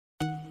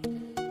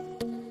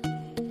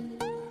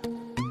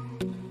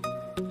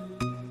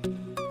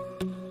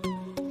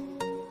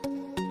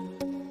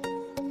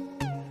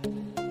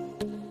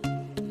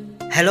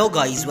Hello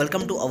guys,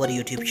 welcome to our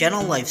YouTube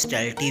channel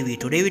Lifestyle TV.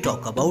 Today we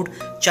talk about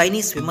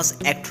Chinese famous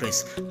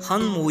actress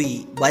Han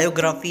Muyi,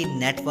 biography,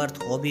 net worth,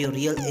 hobby,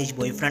 real age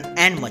boyfriend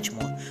and much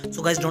more.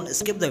 So guys, don't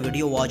skip the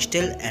video, watch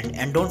till end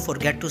and don't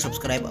forget to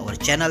subscribe our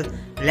channel.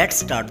 Let's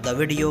start the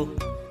video.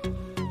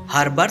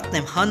 Her birth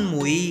name Han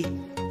Muyi.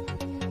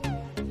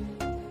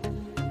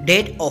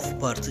 Date of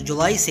birth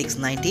July 6,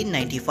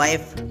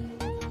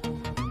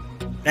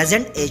 1995.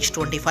 Present age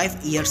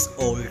 25 years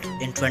old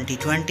in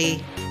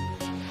 2020.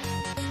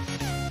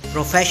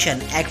 Profession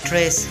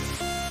actress.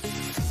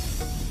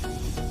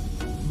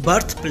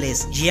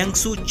 Birthplace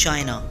Jiangsu,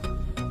 China.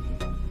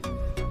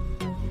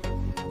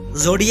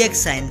 Zodiac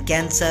sign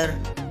Cancer.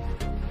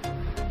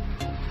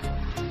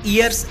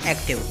 Years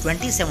active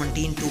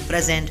 2017 to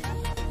present.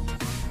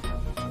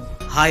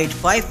 Height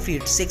 5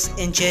 feet 6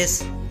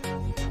 inches.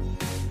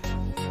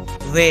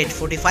 Weight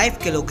 45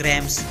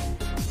 kilograms.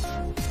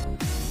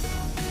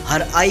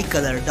 Her eye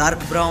color dark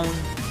brown.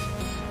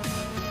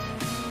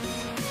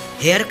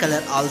 Hair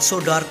color also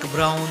dark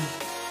brown.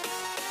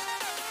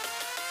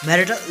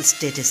 Marital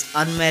status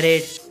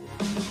unmarried.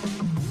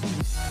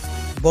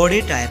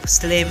 Body type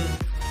slim.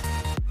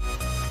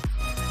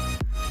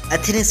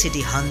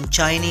 Ethnicity Han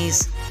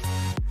Chinese.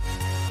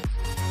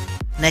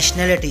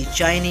 Nationality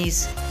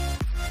Chinese.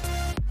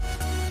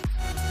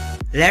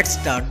 Let's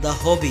start the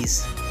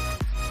hobbies.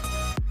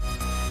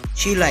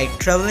 She likes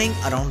traveling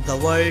around the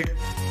world.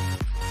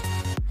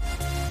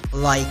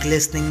 Like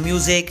listening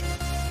music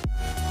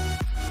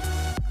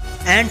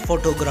and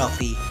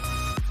photography.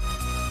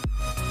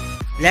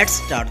 Let's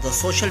start the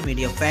social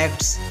media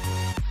facts.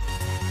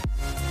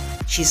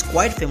 She's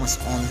quite famous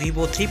on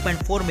Weibo,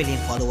 3.4 million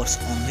followers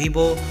on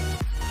Weibo.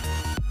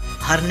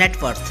 Her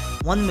net worth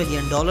 $1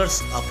 million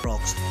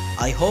approx.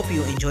 I hope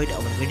you enjoyed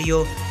our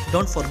video.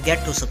 Don't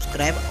forget to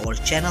subscribe our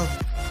channel.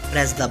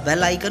 Press the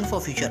bell icon for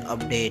future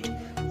update.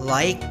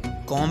 Like,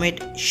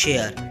 comment,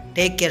 share.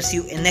 Take care. See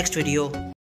you in next video.